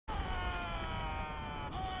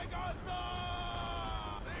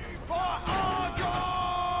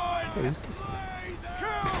Jack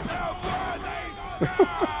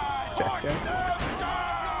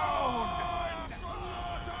Jack.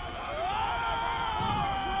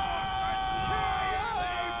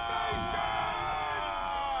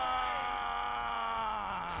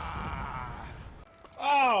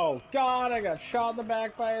 Oh God! I got shot in the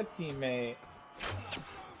back by a teammate.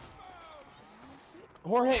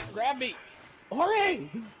 Jorge, grab me! Jorge!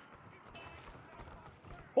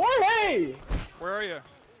 Jorge! Where are you?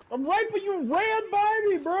 I'm right, but you ran by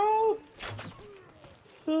me, bro!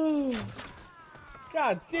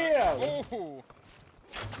 God damn! Oh!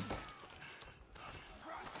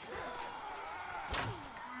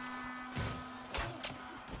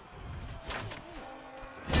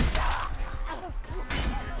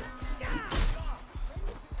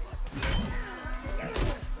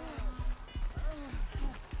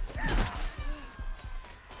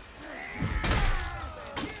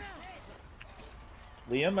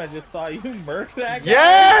 Liam, I just saw you murk that guy.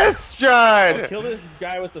 Yes, John! Oh, kill this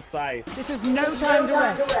guy with the scythe. This is no time to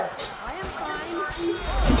rest. I am fine.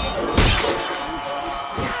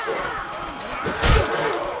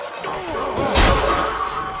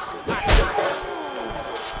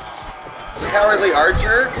 Cowardly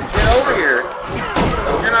archer, get over here.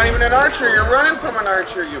 You're not even an archer, you're running from an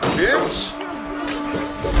archer, you bitch.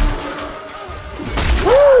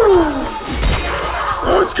 Woo!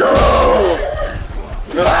 Let's go!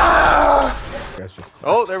 Ah!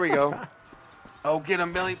 Oh, there we go. Oh, get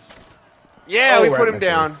him, Billy. Yeah, Oh, we right put in him my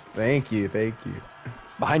down. face. Thank you, thank you.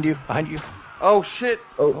 Behind you, behind you. Oh, shit.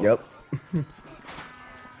 Oh, yep.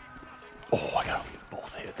 Oh, I got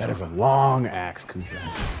both hits. That is a long axe, Kuzan.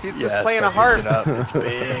 He's just playing a harp. It up. It's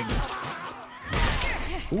big.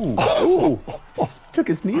 Ooh, ooh. Took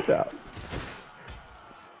his knees out.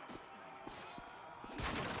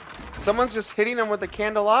 Someone's just hitting him with a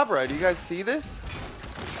candelabra. Do you guys see this?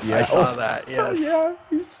 Yeah. I saw that, yes. Oh, yeah,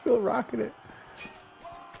 he's still rocking it.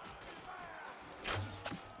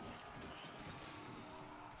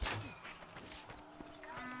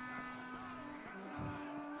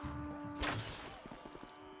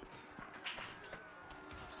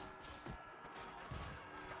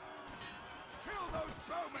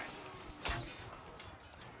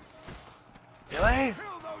 Billy?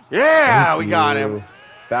 Yeah, Thank we got you. him.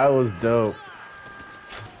 That was dope.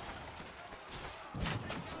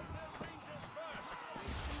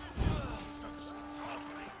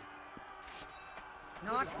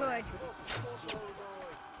 Not good.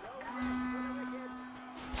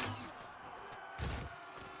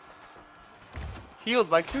 Healed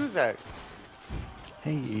by Kuzak.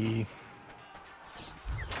 Hey.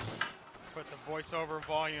 Put the voiceover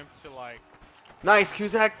volume to like Nice,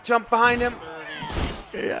 Kuzak. Jump behind him.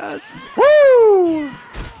 30. Yes. Woo!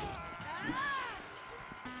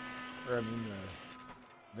 Or I mean,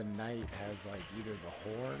 the knight has like either the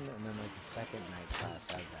horn, and then like the second knight class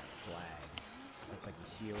has that flag. It's like a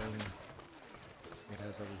healing. It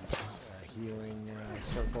has like a healing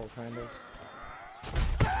circle, kind of.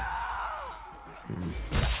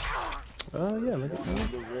 Oh, yeah, look at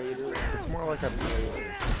that. It's more like a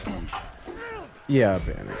Yeah,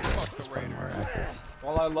 banner. That's probably more accurate.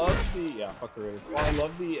 While I love the fuck the Raiders. While I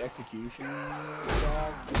love the execution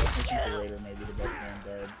job, I think the Raider may be the best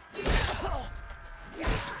vanguard.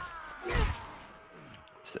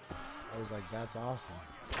 I was like, that's awesome.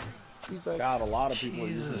 He's like, God, a lot of people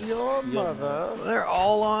Jesus. are your using mother, They're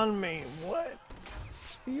all on me. What?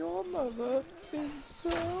 your mother is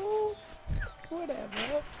so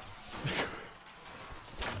whatever.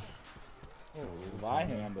 my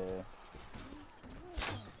handle.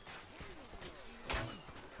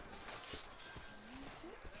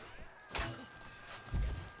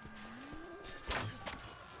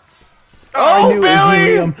 Oh, Billy!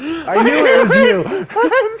 Billy! I knew it was you!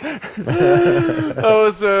 That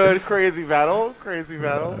was a crazy battle. Crazy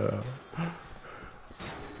battle.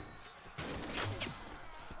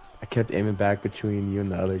 I kept aiming back between you and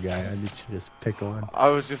the other guy. I need to just pick one. I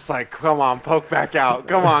was just like, come on, poke back out.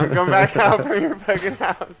 Come on, come back out from your fucking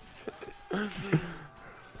house. I've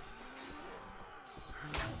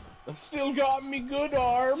still got me good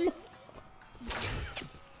arm.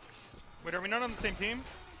 Wait, are we not on the same team?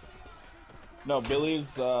 No, Billy's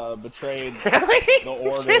betrayed Really? the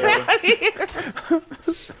order. Get out of here.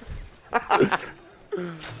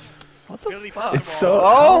 What the Billy, fuck? It's first of so.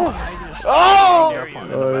 all, Oh! I just Oh! dare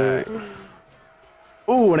you.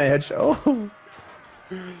 Ooh, and I headshot. Oh!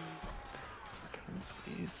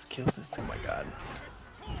 Please kill this. Oh my god.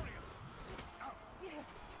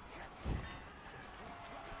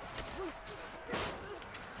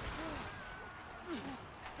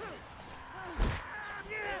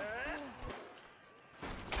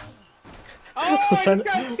 I just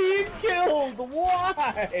got team killed!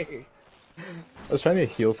 Why? I was trying to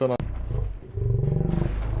heal someone.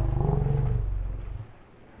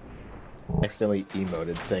 Accidentally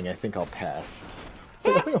emoted saying, I think I'll pass.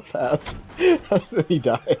 So I think I'll pass. And then he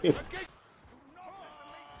died.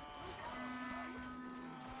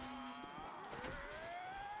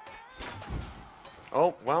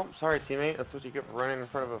 Oh, well, sorry, teammate. That's what you get for running in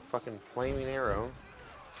front of a fucking flaming arrow.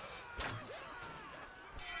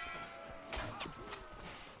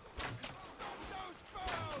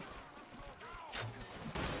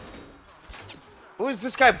 Who is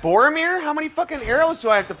this guy, Boromir? How many fucking arrows do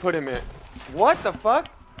I have to put him in? What the fuck?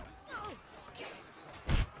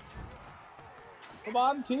 Come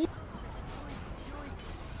on, team.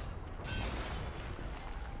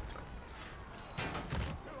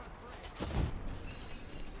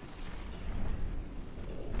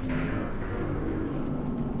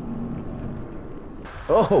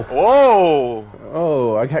 Oh! Whoa!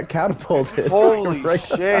 Oh, I got catapulted. Holy Right.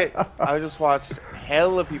 shit! I just watched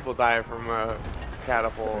hella people die from a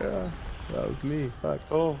catapult. Yeah, that was me. Fuck.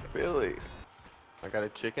 Oh, Billy. I got a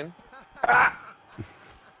chicken.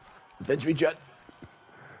 Infantry jet.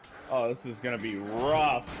 Oh, this is gonna be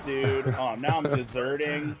rough, dude. Oh, now I'm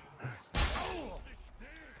deserting.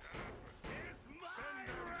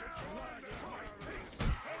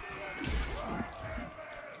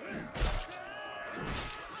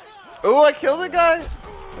 Oh, I killed a guy!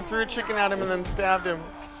 I threw a chicken at him and then stabbed him.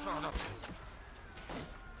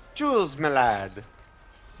 Jules, my lad.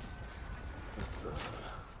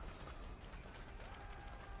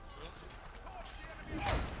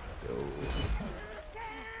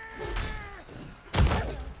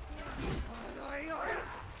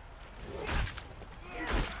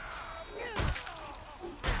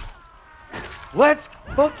 Let's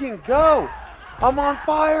fucking go! I'm on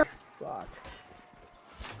fire! Fuck.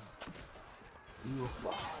 You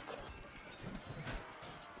fuck.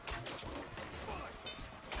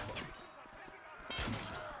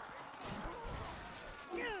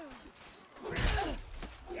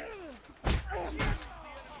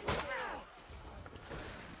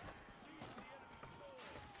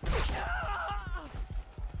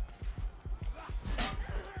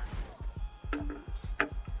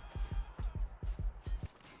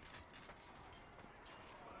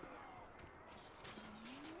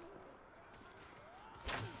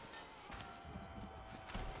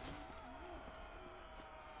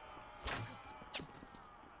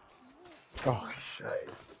 Oh, shit.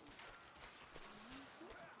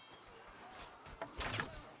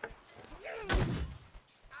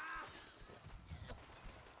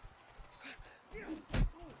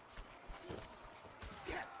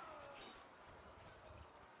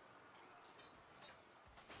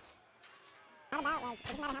 Not about, like, it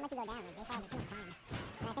doesn't matter how much you go down, like, baseball is so much time.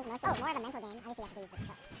 And I think most of it's more of a mental game. Obviously, you have to use the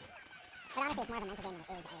controls. But honestly, it's more of a mental game than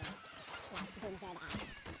it is a, like, being good at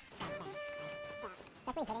kind of thing. Like,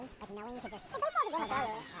 especially hitting, like, knowing to just... Well, baseball's a game of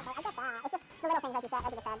failure. I get that. It's just the little things, like you said,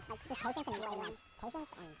 like, just patience and really, like, patience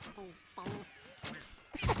and fucking staying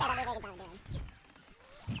fast. That I'm really good job of doing.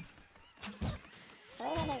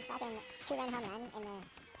 Shalou hit his fucking 2-run home run in the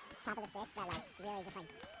top of the sixth that, like, really just, like,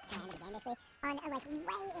 kind of ended the game, basically. On a, like,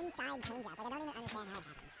 way inside changeup. Like, I don't even understand how it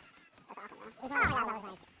happens. That's awesome, though. It was one of those balls I was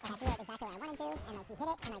like, I threw it exactly where I wanted to, and, like, he hit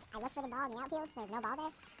it, and, like, I looked for the ball in the outfield, there was no ball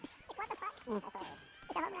there. Like, what the fuck? That's hilarious.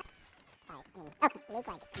 It's a home run. Alright, I mean, Luke,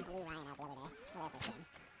 like, blew Ryan out the other day for their first game.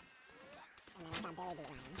 And then I saw Billy beat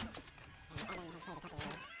Ryan. And Evan has played a couple of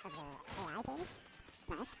the AI things.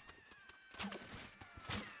 Nice.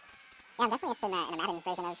 Yeah, I'm definitely interested in a Madden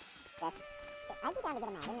version of this. I'd be down to get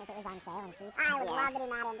a Madden if it was on sale and cheap. I would love to do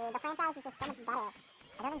Madden, dude. The franchise is just so much better.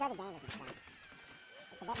 I don't enjoy the game as much, though.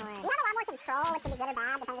 It's a bit more... You have a lot more control, which can be good or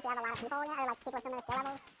bad, depending if you have a lot of people, you know, or, like, people with similar skill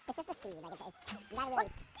levels. It's just the speed. Like, it's you gotta really...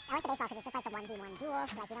 I like the baseball because it's just like the 1v1 duel.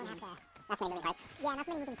 Like, you don't have to... Not so many moving parts. Yeah, not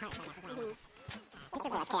so many moving parts, I guess, is what I mean.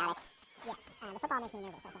 Picture that's chaotic. Yes. The football makes me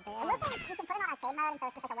nervous, I think. I will say, you can put it on arcade mode, and so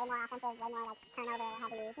it's just like a way more offensive, way more, like, turnover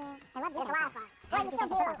heavy. Yeah. I love defense. It's a lot of fun. Well, you still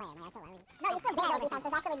do... Player, man. No, you still do have defense.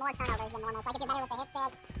 There's actually more turnovers than normal. Like, if you're better with the hit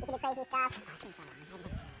stick, you can do crazy stuff. Oh, it's been so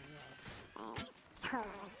long. So,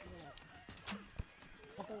 like, years.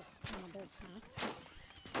 The beach. On the beach, man.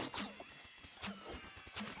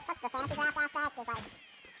 Plus, the fantasy draft aspect is, like,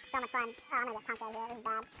 so much fun. Oh, I'm gonna get punked right here. This is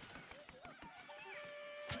bad.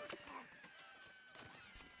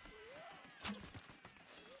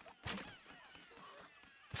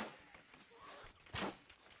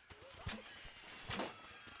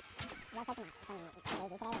 You guys had some crazy today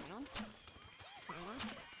with Ryan?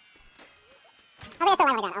 I think that's the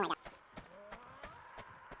one we're doing. Oh my god.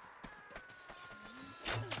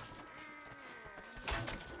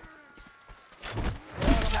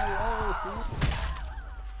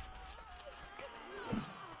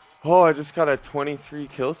 Oh, I just got a 23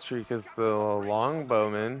 kill streak as the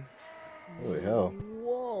longbowman. Holy hell.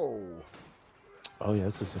 Whoa. Oh yeah,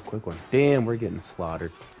 this is a quick one. Damn, we're getting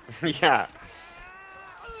slaughtered. Yeah.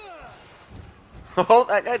 Oh,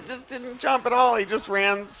 that guy just didn't jump at all. He just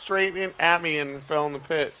ran straight in at me and fell in the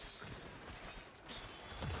pit.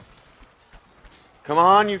 Come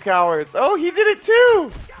on, you cowards. Oh, he did it too.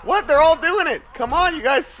 What? They're all doing it. Come on, you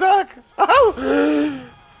guys suck. Oh,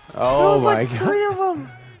 Oh was my like god. 3 of them.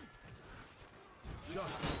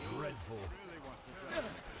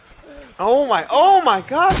 Oh my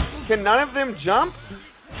god. Can none of them jump?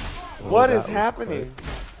 What that is was happening?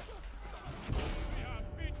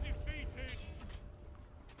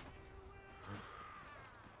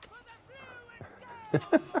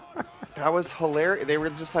 That was hilarious. They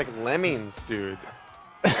were just like lemmings, dude.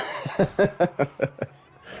 I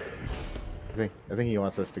think he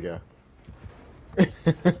wants us to go. That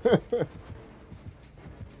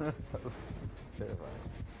was terrifying.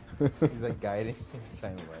 He's like guiding,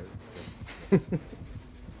 shining light.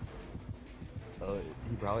 Oh,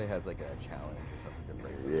 he probably has like a challenge or something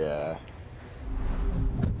different. Yeah.